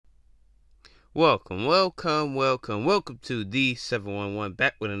Welcome to the 711,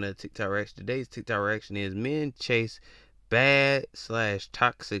 back with another TikTok reaction. Today's TikTok reaction is men chase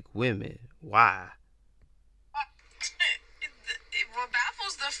bad/toxic women. Why? What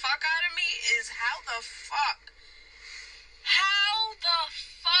baffles the fuck out of me is how the fuck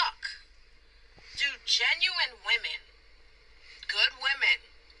do genuine women, good women,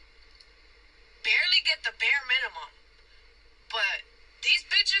 barely get the bare minimum, but these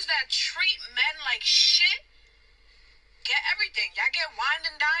bitches that treat men like shit get everything. Y'all get wine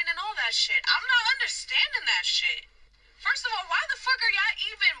and dine and all that shit. I'm not understanding that shit. First of all, why the fuck are y'all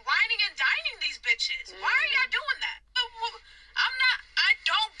even whining and dining these bitches? Why are y'all doing that? I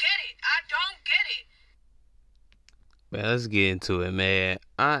don't get it. I don't get it. Man, let's get into it, man.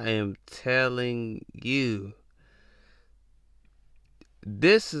 I am telling you,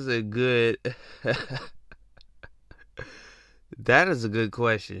 this is a good... That is a good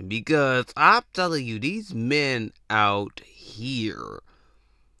question, because I'm telling you, these men out here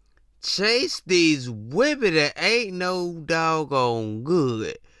chase these women that ain't no doggone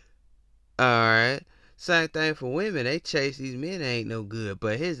good. Alright? Same thing for women. They chase these men that ain't no good.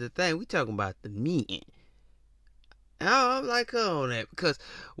 But here's the thing. We talking about the men. I'm like on that. Because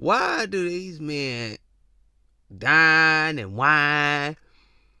why do these men dine and whine?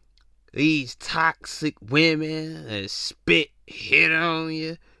 These toxic women that spit, hit on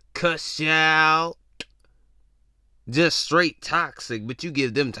you, cuss you out. Just straight toxic, but you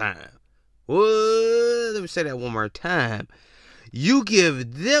give them time. What? Let me say that one more time. You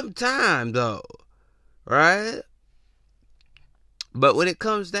give them time, though. Right? But when it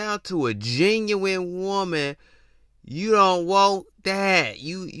comes down to a genuine woman, you don't want that.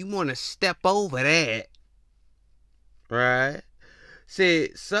 You want to step over that. Right? See,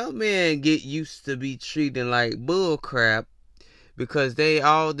 some men get used to be treated like bull crap because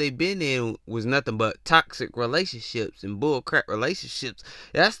all they been in was nothing but toxic relationships and bull crap relationships.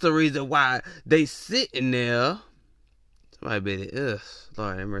 That's the reason why they sitting there. Somebody better,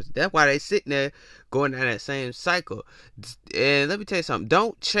 Lord have mercy. That's why they sitting there going down that same cycle. And let me tell you something.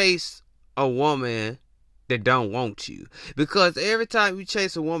 Don't chase a woman that don't want you. Because every time you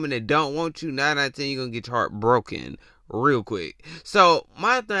chase a woman that don't want you, 9 out of 10, you're going to get your heart broken real quick. So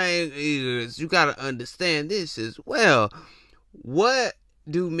my thing is, you got to understand this as well. What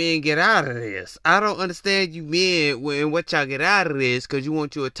do men get out of this? I don't understand you men when what y'all get out of this, because you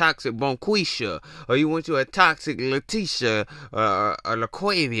want you a toxic Bonquisha, or you want you a toxic Letitia, or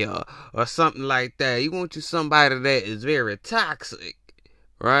LaQuavia, or something like that. You want you somebody that is very toxic,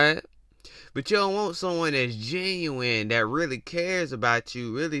 right? But you don't want someone that's genuine, that really cares about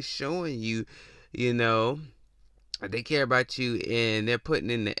you, really showing you, they care about you and they're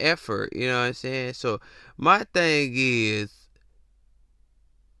putting in the effort, you know what I'm saying? So my thing is,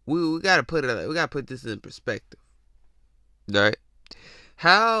 we gotta put this in perspective, right?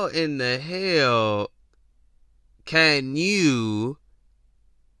 How in the hell can you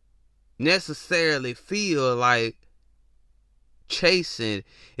necessarily feel like chasing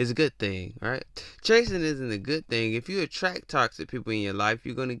is a good thing, right? Chasing isn't a good thing. If you attract toxic people in your life,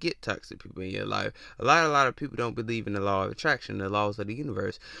 you're gonna get toxic people in your life. A lot of people don't believe in the law of attraction, the laws of the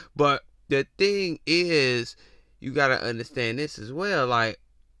universe. But the thing is, you gotta understand this as well. Like,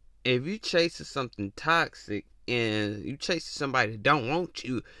 if you chasing something toxic and you chasing somebody that don't want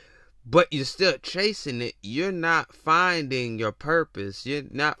you, but you're still chasing it, you're not finding your purpose. You're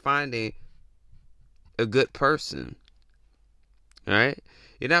not finding a good person. Alright?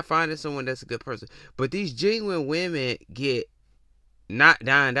 You're not finding someone that's a good person. But these genuine women get not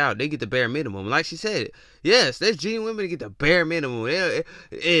dined out. They get the bare minimum. Like she said, yes, there's genuine women that get the bare minimum.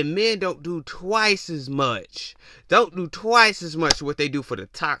 And men don't do twice as much. Don't do twice as much what they do for the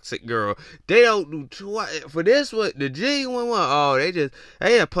toxic girl. They don't do twice. For this one, the genuine one, oh, they just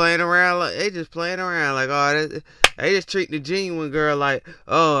playing around. They just playing around. Like, oh, they just treat the genuine girl like,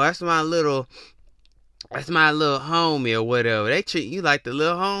 oh, that's my little homie or whatever. They treat you like the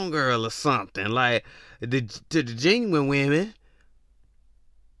little homegirl or something. Like, to the genuine women,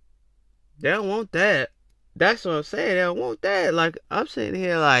 they don't want that. That's what I'm saying. They don't want that. Like, I'm sitting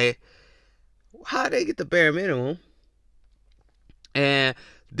here like, how they get the bare minimum? And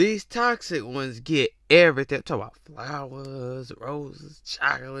these toxic ones get everything. I'm talking about flowers, roses,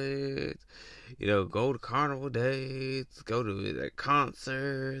 chocolates. Go to carnival dates, go to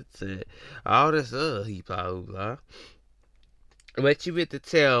concerts, and all this other blah. But you meant to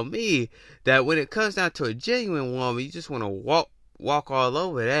tell me that when it comes down to a genuine woman, you just want to walk all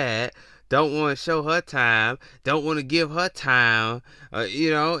over that. Don't want to show her time. Don't want to give her time.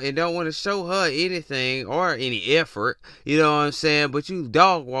 And don't want to show her anything or any effort. You know what I'm saying? But you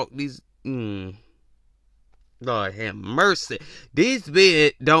dog walk these Lord have mercy. These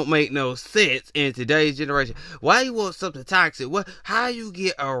men don't make no sense in today's generation. Why you want something toxic? How you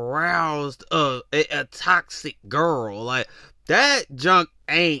get aroused of a toxic girl? Like, that junk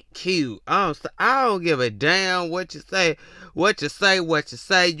ain't cute. I don't give a damn what you say. What you say.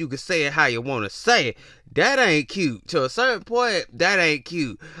 You can say it how you want to say it. That ain't cute. To a certain point, that ain't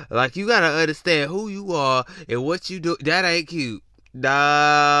cute. Like, you gotta understand who you are and what you do. That ain't cute.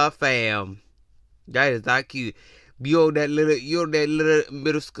 Nah, fam. That is not cute. You're on that little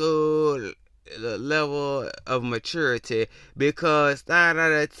middle school level of maturity, because 9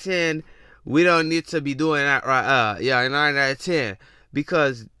 out of 10, we don't need to be doing that right. 9 out of 10,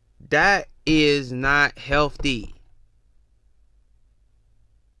 because that is not healthy,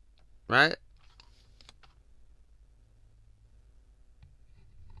 right?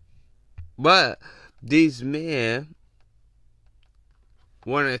 But these men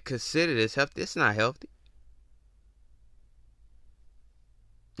want to consider this healthy. It's not healthy.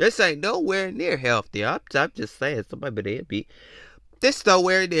 This ain't nowhere near healthy. I'm just saying, somebody better be. This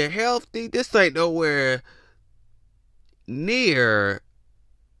nowhere near healthy. This ain't nowhere near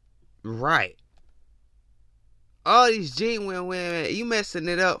right. All these genuine women, you messing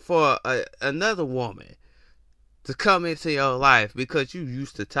it up for another woman to come into your life because you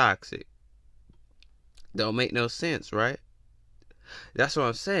used to toxic. Don't make no sense, right? That's what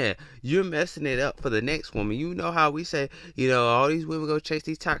I'm saying. You're messing it up for the next woman. You know how we say, all these women go chase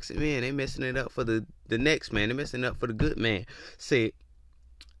these toxic men. They messing it up for the next man. They messing it up for the good man. See,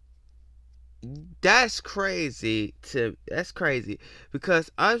 that's crazy. That's crazy.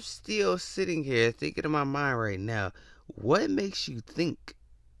 Because I'm still sitting here thinking in my mind right now, what makes you think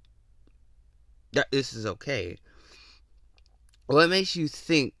that this is okay? What makes you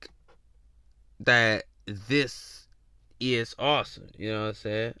think that this is awesome? You know what I'm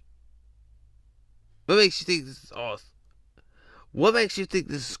saying? What makes you think this is awesome? What makes you think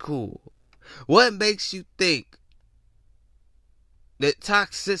this is cool? What makes you think that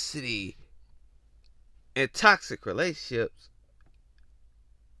toxicity and toxic relationships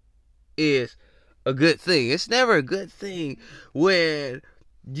is a good thing? It's never a good thing when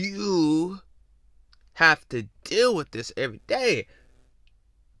you have to deal with this every day.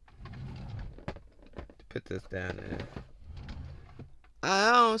 Put this down there.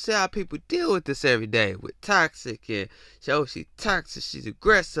 I don't see how people deal with this every day with toxic, and she's toxic, she's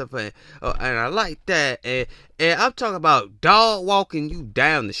aggressive, and I like that, and I'm talking about dog walking you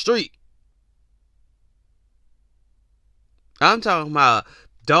down the street. I'm talking about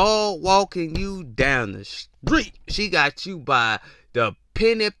dog walking you down the street. She got you by the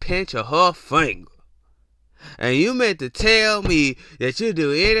penny pinch of her finger, and you meant to tell me that you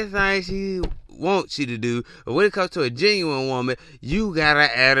do anything she wants you to do. But when it comes to a genuine woman, you got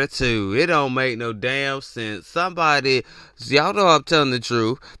an attitude. It don't make no damn sense. Y'all know I'm telling the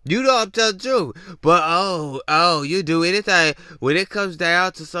truth. You know I'm telling the truth. But you do anything when it comes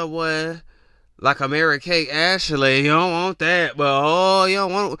down to someone like a Mary Kate Ashley. You don't want that. But you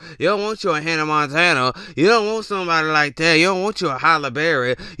don't want you a Hannah Montana. You don't want somebody like that. You don't want you a Halle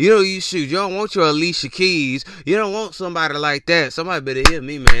Berry. You don't want you a Alicia Keys. You don't want somebody like that. Somebody better hear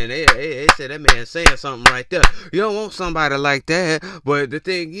me, man. They said that man saying something right there. You don't want somebody like that. But the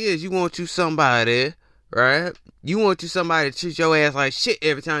thing is, you want you somebody, right? You want you somebody to treat your ass like shit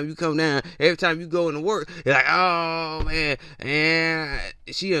every time you come down, every time you go into work. You're like, oh man,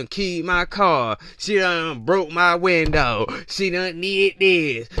 she done keyed my car. She done broke my window. She done did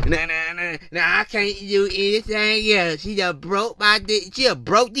this. Nah, I can't do anything else. She done broke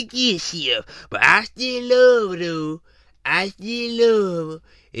the gift shift. But I still love her, though. I still love her.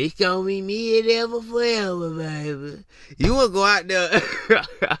 It's gonna be me and ever forever, baby. You wanna go out there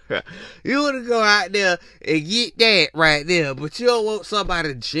and get that right there, but you don't want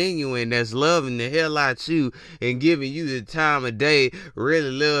somebody genuine that's loving the hell out you and giving you the time of day,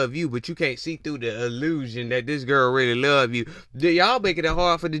 really love you, but you can't see through the illusion that this girl really love you. Y'all making it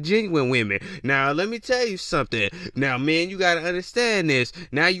hard for the genuine women. Now, let me tell you something. Now, men, you gotta understand this.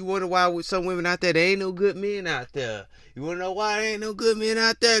 Now you wonder why with some women out there, there ain't no good men out there. You wanna know why there ain't no good men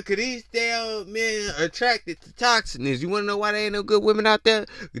out there? Cause these damn men are attracted to toxicness. You wanna know why there ain't no good women out there?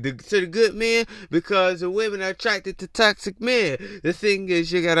 To the good men? Because the women are attracted to toxic men. The thing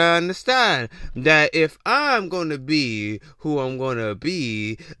is, you gotta understand that if I'm gonna be who I'm gonna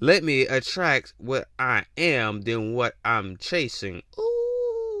be, let me attract what I am than what I'm chasing.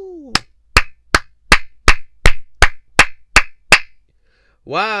 Ooh.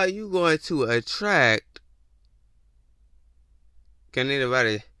 Why are you going to attract? Can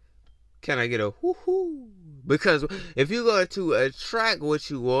I get a whoo-hoo? Because if you're going to attract what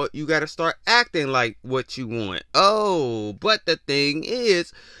you want, you got to start acting like what you want. Oh, but the thing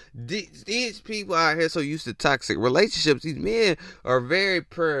is, these people out here so used to toxic relationships, these men are very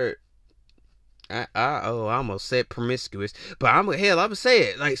I almost said promiscuous, but I'm gonna say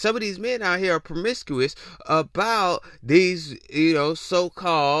it. Like, some of these men out here are promiscuous about these,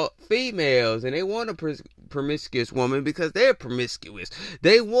 so-called females, and they want a promiscuous woman because they're promiscuous.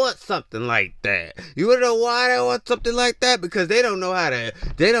 They want something like that. You wanna know why they want something like that? Because they don't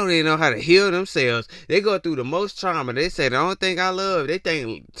even know how to heal themselves. They go through the most trauma. They say the only thing I love, they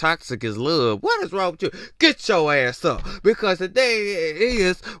think toxic is love. What is wrong with you? Get your ass up. Because the thing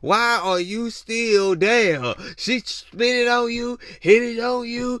is, why are you still there? She spit it on you, hit it on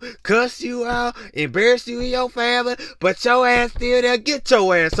you, cuss you out, embarrass you in your family, but your ass still there. Get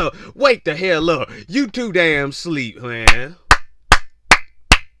your ass up. Wake the hell up. You too damn sleep, man.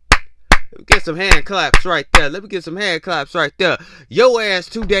 Let me get some hand claps right there. Your ass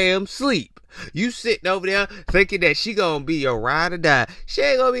too damn sleep. You sitting over there thinking that she gonna be your ride or die. She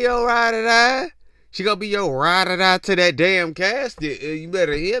ain't gonna be your ride or die. She gonna be your ride or die to that damn casket. You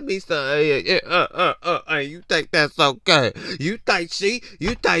better hear me, son. You think that's okay? You think she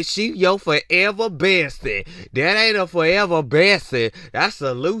your forever bestie? That ain't a forever bestie. That's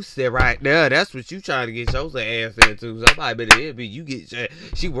a Lucy right there. That's what you trying to get your ass into. Somebody better hear me. You get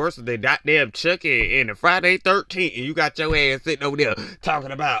she worse than goddamn Chucky in the Friday 13th, and you got your ass sitting over there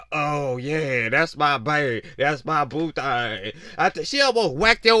talking about, oh yeah, that's my baby, that's my boo thing. After she almost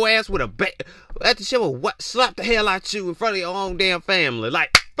whacked your ass with a bat. After she will slap the hell out you in front of your own damn family.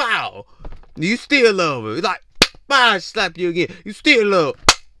 Like, pow. You still love her. Like, pow, slap you again. You still love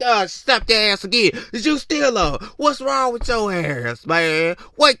her. Slap your ass again. You still love her. What's wrong with your ass, man?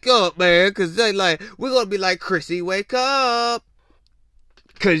 Wake up, man. Because we're going to be like, Chrissy, wake up.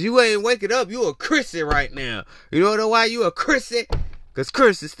 Because you ain't waking up. You a Chrissy right now. You know why you a Chrissy? Because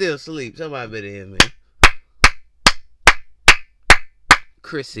Chrissy still asleep. Somebody better hear me.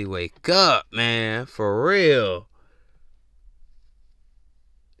 Chrissy, wake up, man. For real.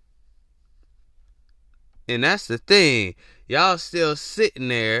 And that's the thing. Y'all still sitting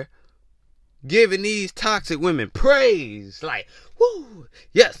there giving these toxic women praise. Like, woo,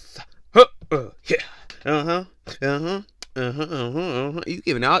 yes. Yeah. You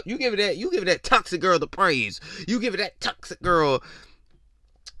giving that toxic girl the praise. You giving that toxic girl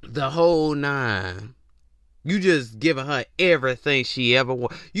the whole nine. You just giving her everything she ever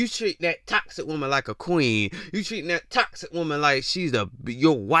want. You treat that toxic woman like a queen. You treating that toxic woman like she's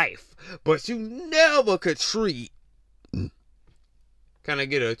your wife. But you never could treat. Can I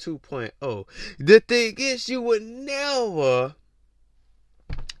get a 2.0? The thing is, you would never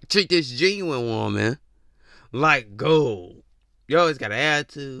treat this genuine woman like gold. You always got an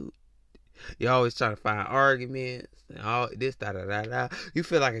attitude. You always trying to find arguments. All this, da. You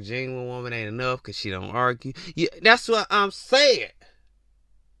feel like a genuine woman ain't enough because she don't argue. Yeah, that's what I'm saying.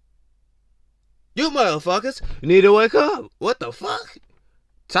 You motherfuckers need to wake up. What the fuck?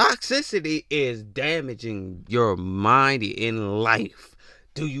 Toxicity is damaging your mind in life.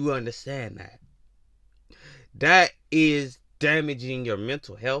 Do you understand that? That is damaging your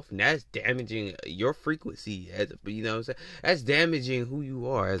mental health, and that's damaging your frequency as you know what I'm saying? That's damaging who you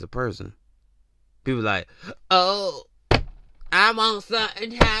are as a person. People like, oh, I'm on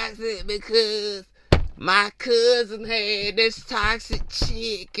something toxic because my cousin had this toxic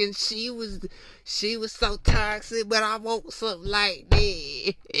chick and she was so toxic, but I want something like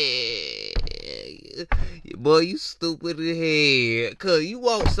that. Boy, you stupid as hell. Cause you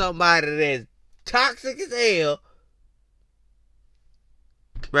want somebody that's toxic as hell,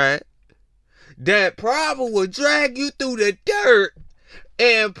 right? That probably will drag you through the dirt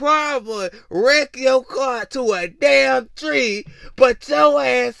and probably wreck your car to a damn tree, but your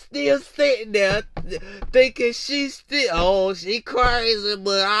ass still sitting there thinking she crazy,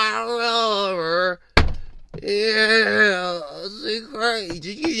 but I love her. Yeah, she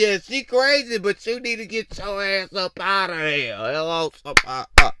crazy. Yeah, she crazy, but you need to get your ass up out of here. Hello, but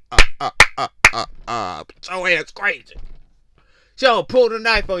your ass crazy. She don't pull the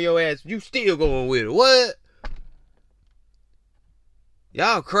knife on your ass, you still going with it. What?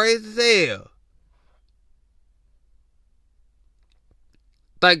 Y'all crazy as hell.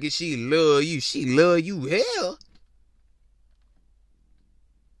 Thinking she love you. She love you hell.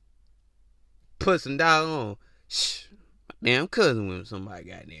 Put some dog on. Shh. Damn cousin with somebody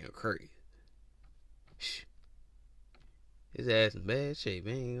goddamn crazy. Shh. His ass in bad shape.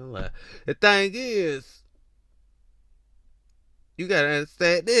 I ain't gonna lie. The thing is, you gotta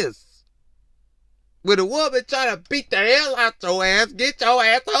understand this. When a woman try to beat the hell out your ass, get your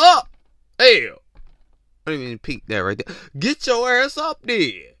ass up. Hell. I didn't even peek that right there. Get your ass up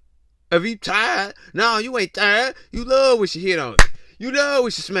there. If you tired, no, you ain't tired. You love when she hit on it. You love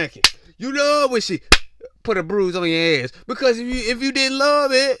when she smack it. You love when she put a bruise on your ass. Because if you didn't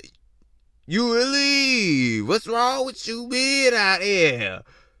love it, you would leave. What's wrong with you being out here?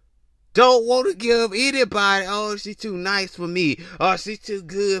 Don't want to give anybody, oh, she too nice for me. Oh, she too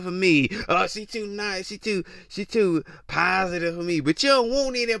good for me. Oh, she too nice. She too positive for me. But you don't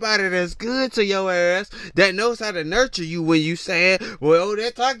want anybody that's good to your ass, that knows how to nurture you when you sad. Well,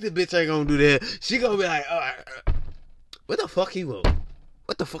 that toxic bitch ain't gonna do that. She gonna be like, what the fuck you want?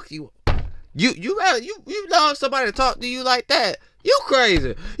 What the fuck you want? You love somebody to talk to you like that? You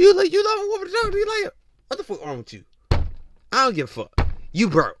crazy. You love a woman to talk to you like that? What the fuck wrong with you? I don't give a fuck. You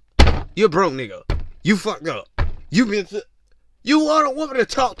broke. You're broke, nigga. You fucked up. You want a woman to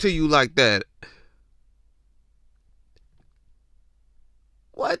talk to you like that.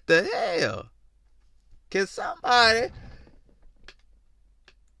 What the hell? Can somebody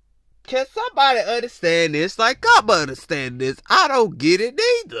understand this like I'm understand this? I don't get it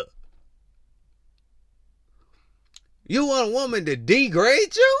neither. You want a woman to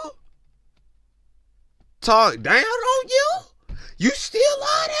degrade you? Talk down on you? You still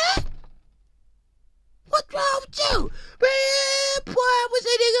are that? What's wrong with you? Man, boy, what's a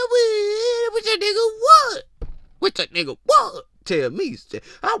nigga with? What's a nigga what? What's a nigga what? Tell me.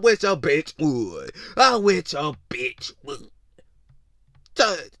 I wish a bitch would. I wish a bitch would.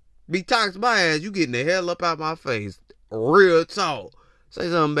 Be toxic my ass, you getting the hell up out my face. Real talk. Say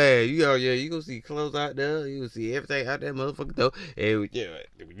something bad. You gonna see clothes out there. You gonna see everything out there, motherfucker, though. And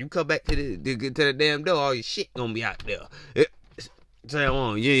when you come back to the damn door, all your shit gonna be out there. Say,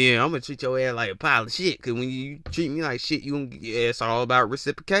 I'm gonna treat your ass like a pile of shit. Cause when you treat me like shit, it's all about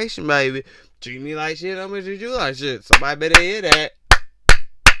reciprocation, baby. Treat me like shit, I'm gonna treat you like shit. Somebody better hear that.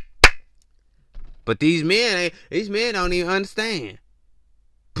 But these men don't even understand.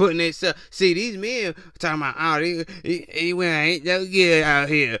 Putting it, see, these men talking about, oh, these women ain't no good out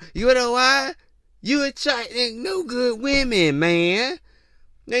here. You know why? You attracting no good women, man.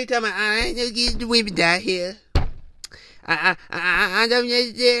 They talking about, I ain't no good women out here. I don't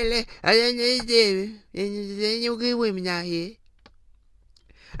necessarily. There's no good women out here.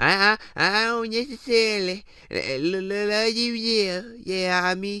 I don't necessarily love you, yeah.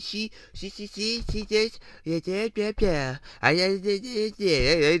 I mean, she just,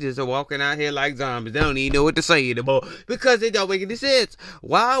 yeah. They just are walking out here like zombies. They don't even know what to say anymore because it don't make any sense.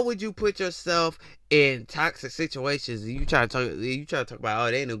 Why would you put yourself in toxic situations? You try to talk about,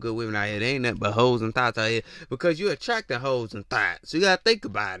 oh, they ain't no good women out here. They ain't nothing but hoes and thoughts out here because you attracting hoes and thoughts. So you gotta think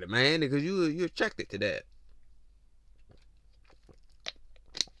about it, man, because you attracted to that.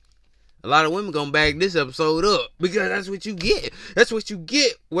 A lot of women gonna bag this episode up because that's what you get. That's what you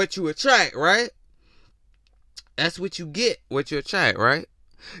get, what you attract, right? That's what you get, what you attract, right?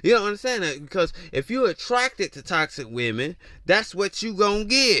 You don't understand that because if you're attracted to toxic women, that's what you gonna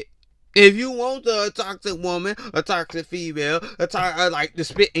get. If you want a toxic woman, a toxic female, like to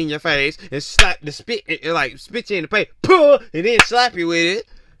spit in your face and slap the spit you in the face, pull, and then slap you with it,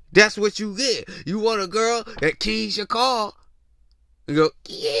 that's what you get. You want a girl that keys your car. You go,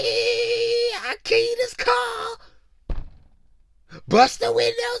 yeah, I key this car. Bust the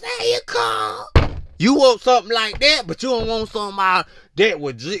windows out of your car. You want something like that, but you don't want somebody that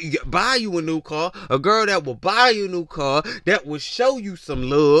would buy you a new car. A girl that will buy you a new car, that will show you some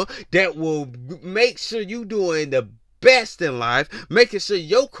love, that will make sure you doing the best in life, making sure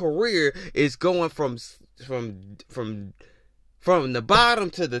your career is going from the bottom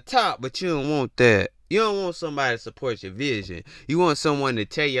to the top, but you don't want that. You don't want somebody to support your vision. You want someone to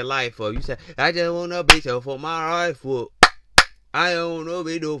tear your life up. You say, I just want a bitch for my life up. I don't know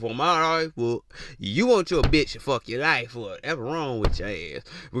what do for my life up. You want your bitch to fuck your life up. That's wrong with your ass.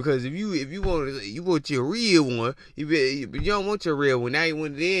 Because if you want your real one, you don't want your real one. Now you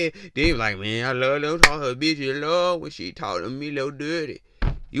want it then like, man, I love them talk her bitch. You love when she talk to me a little dirty.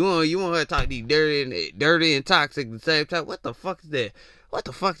 You want her to talk to you dirty and toxic at the same time. What the fuck is that? What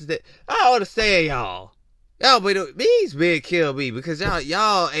the fuck is that? I understand y'all. But these men kill me because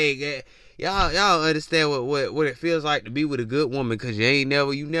y'all ain't y'all understand what it feels like to be with a good woman, because you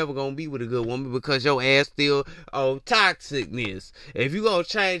never gonna be with a good woman because your ass still on toxicness. If you gonna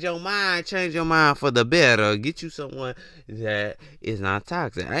change your mind for the better. Get you someone that is not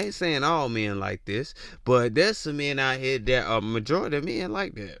toxic. I ain't saying all men like this, but there's some men out here that a majority of men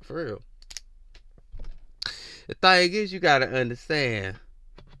like that, for real. The thing is, you gotta understand.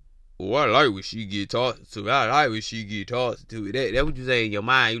 Oh, I like when she get talked to. I like when she get talked to. That's what you say in your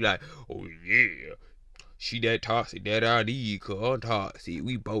mind. You like, oh yeah, she that toxic, that I need, cause I'm toxic.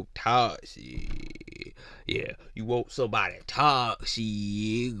 We both toxic. Yeah, you want somebody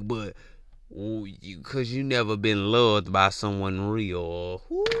toxic, but because you never been loved by someone real.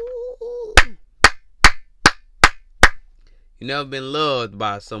 Woo. You never been loved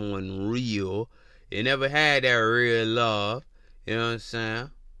by someone real. You never had that real love. You know what I'm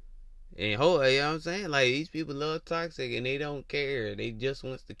saying? And you know what I'm saying? Like, these people love toxic and they don't care. They just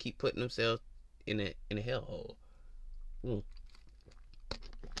wants to keep putting themselves in a hellhole.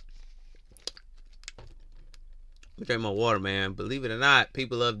 Let me drink my water, man. Believe it or not,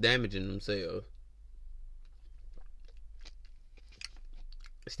 people love damaging themselves.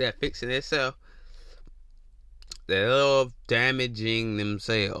 Instead of fixing themselves, they love damaging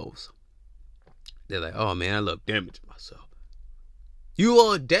themselves. They're like, oh man, I love damaging myself. You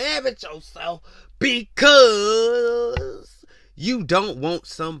will damage yourself because you don't want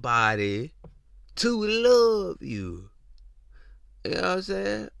somebody to love you. You know what I'm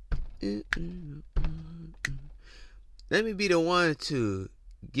saying? Let me be the one to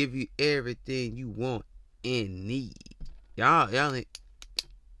give you everything you want and need. Y'all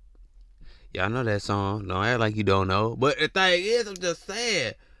know that song. Don't act like you don't know. But the thing is, I'm just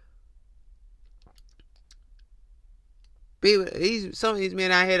saying. People, some of these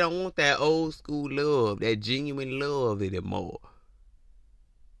men out here don't want that old school love, that genuine love anymore.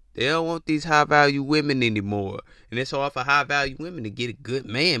 They don't want these high value women anymore. And it's hard for high value women to get a good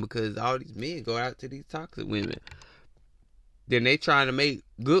man because all these men go out to these toxic women. Then they trying to make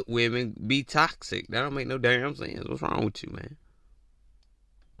good women be toxic. That don't make no damn sense. What's wrong with you,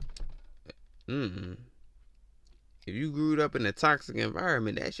 man? If you grew up in a toxic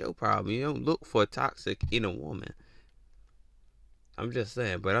environment, that's your problem. You don't look for toxic in a woman. I'm just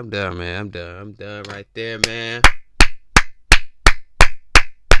saying, but I'm done, man. I'm done right there, man.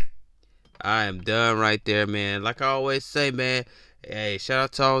 I am done right there, man. Like I always say, man. Hey, shout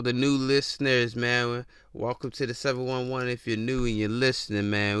out to all the new listeners, man. Welcome to the 711 if you're new and you're listening,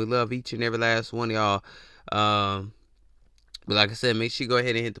 man. We love each and every last one of y'all. But like I said, make sure you go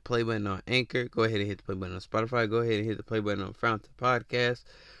ahead and hit the play button on Anchor. Go ahead and hit the play button on Spotify. Go ahead and hit the play button on Fountain Podcast.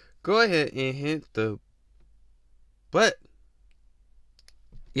 Go ahead and hit the button.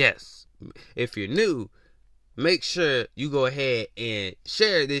 Yes, if you're new, make sure you go ahead and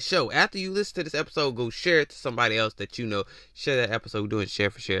share this show. After you listen to this episode, go share it to somebody else that you know. Share that episode. We're doing share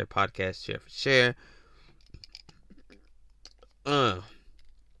for share podcast, share for share. I'm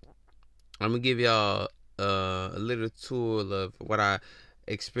gonna give y'all a little tour of what I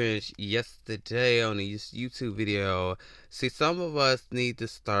experienced yesterday on this YouTube video. See, some of us need to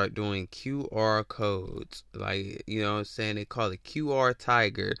start doing QR codes. Like, you know what I'm saying? They call it QR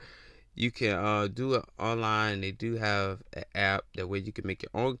Tiger. You can do it online. They do have an app that way you can make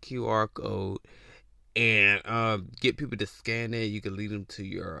your own QR code and get people to scan it. You can lead them to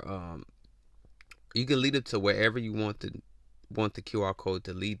your you can lead them to wherever you want the QR code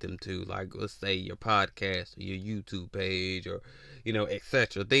to lead them to, like, let's say your podcast or your YouTube page or, you know,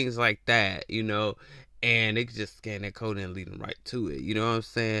 etc. Things like that, you know, and they can just scan that code and lead them right to it. You know what I'm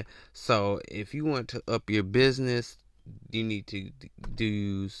saying? So if you want to up your business, you need to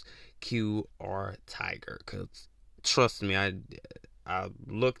use QR Tiger, because trust me, I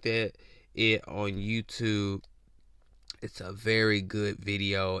looked at it on YouTube. It's a very good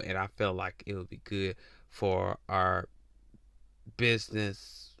video, and I felt like it would be good for our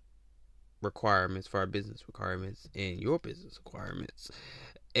business requirements, and your business requirements,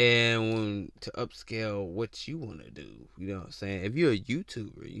 and to upscale what you want to do. You know what I'm saying? If you're a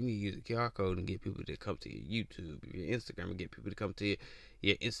YouTuber, you need to use a QR code and get people to come to your YouTube. If you're Instagram, and get people to come to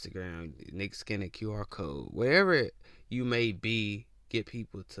your Instagram. They can scan a QR code. Wherever you may be, get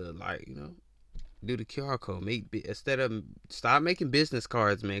people to, like, you know, do the QR code. Instead of stop making business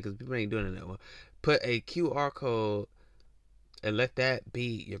cards, man, because people ain't doing it that way. Put a QR code and let that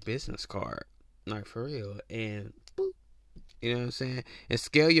be your business card, like, for real. And boop, you know what I'm saying? And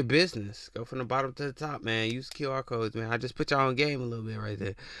scale your business. Go from the bottom to the top, man. Use QR codes, man. I just put y'all on game a little bit right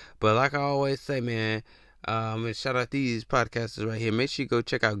there. But like I always say, man, I'm gonna shout out these podcasters right here. Make sure you go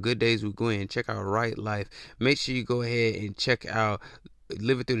check out Good Days with Gwen. Check out Right Life. Make sure you go ahead and check out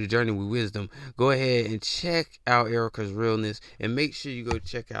Living Through the Journey with Wisdom. Go ahead and check out Erica's Realness, and make sure you go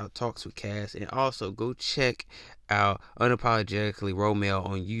check out Talks with Cass, and also go check out Unapologetically Romeo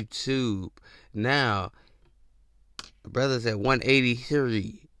on YouTube. Now, brothers at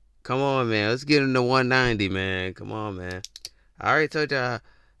 183. Come on, man. Let's get them to 190, man. Come on, man. I already told y'all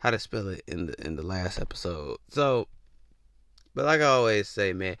how to spell it in the last episode. So, but like I always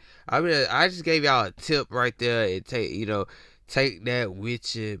say, man, I just gave y'all a tip right there. And take that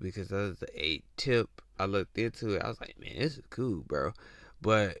with you, because that was a tip. I looked into it. I was like, man, this is cool, bro.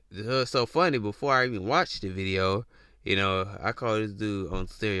 But it was so funny. Before I even watched the video, I call this dude on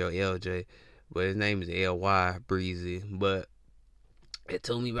stereo LJ, but his name is LY Breezy. But it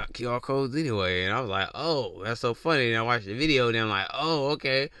told me about QR codes anyway, and I was like, oh, that's so funny. And I watched the video, and I'm like, oh,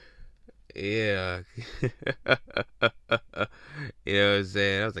 okay. Yeah. You know what I'm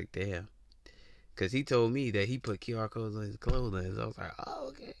saying? I was like, damn. Because he told me that he put QR codes on his clothing. So I was like, oh,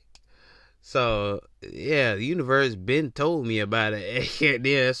 okay. So, yeah, the universe been told me about it. Yeah,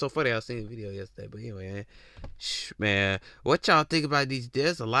 it's so funny. I was seeing a video yesterday. But anyway, man, what y'all think about these?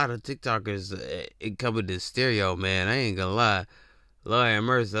 There's a lot of TikTokers coming to stereo, man. I ain't gonna lie. Lord have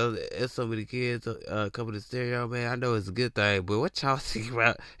mercy. There's so many kids coming to stereo, man. I know it's a good thing. But what y'all think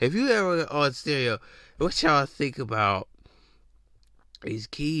about? If you ever on stereo, what y'all think about these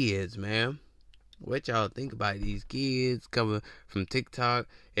kids, man? What y'all think about these kids coming from TikTok?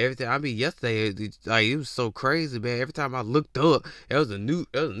 Everything. I mean, yesterday, it was so crazy, man. Every time I looked up, it was a new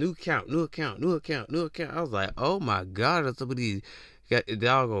account. I was like, oh my God, there's some of these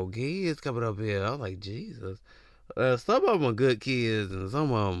doggone kids coming up here. I was like, Jesus. Some of them are good kids, and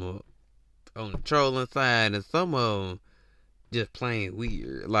some of them are on the trolling side, and some of them just plain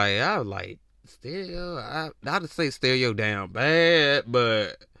weird. Like, I was like, stereo? Not to say stereo down bad,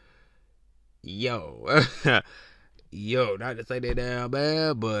 but yo, not to say they down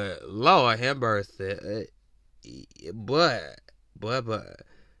bad, but Lord have mercy. But,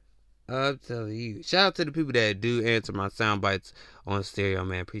 I'm telling you, shout out to the people that do answer my sound bites on stereo,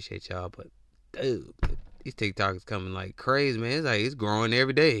 man. Appreciate y'all, but dude, these TikToks coming like crazy, man. It's like it's growing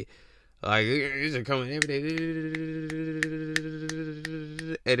every day. Like it's coming every day,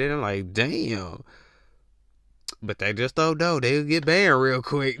 and then I'm like, damn. But they just don't know. They'll get banned real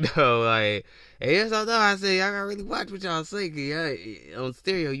quick, though. Like, they just don't know. I say, I gotta really watch what y'all say. On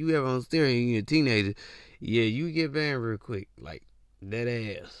stereo, you ever on stereo, you're a teenager. Yeah, you get banned real quick. Like, dead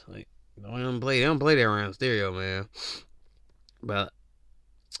ass. Like, they don't play that around stereo, man. But,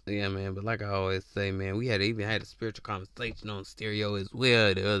 yeah, man. But like I always say, man, we even had a spiritual conversation on stereo as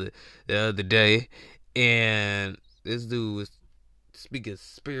well the other day. And this dude was speaking of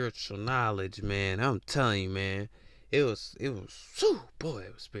spiritual knowledge, man. I'm telling you, man, it was boy,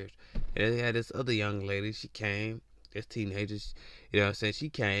 it was spiritual. And they had this other young lady. She came, this teenager, you know what I'm saying? She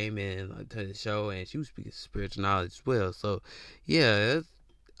came in to the show, and she was speaking spiritual knowledge as well. So yeah,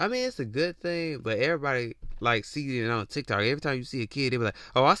 it's a good thing, but everybody like seeing it on TikTok. Every time you see a kid, they be like,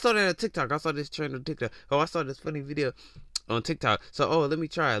 oh, I saw that on TikTok. I saw this trend on TikTok. Oh, I saw this funny video on TikTok. So, let me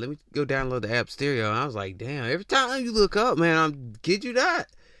try it. Let me go download the app stereo. And I was like, damn, every time you look up, man, I'm kid you not.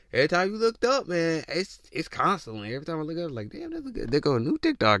 Every time you looked up, man, it's constantly. Every time I look up, I'm like, damn, that's a good. They go a new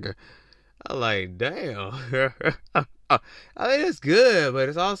TikToker. I'm like, damn. I mean, it's good, but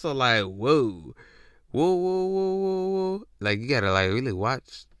it's also like, whoa. Like, you gotta like really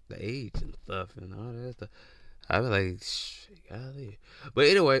watch the age and stuff and all that stuff. I was like, golly. But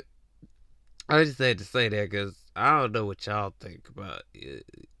anyway, I just had to say that because I don't know what y'all think about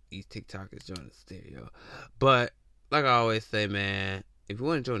these TikTokers joining stereo. But like I always say, man, if you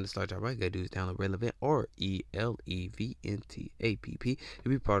want to join the Star Tribe, all you gotta do is download Relevant, or ELEVNTAPP, to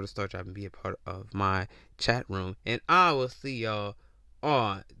be part of Star Tribe and be a part of my chat room. And I will see y'all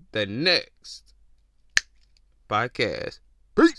on the next podcast.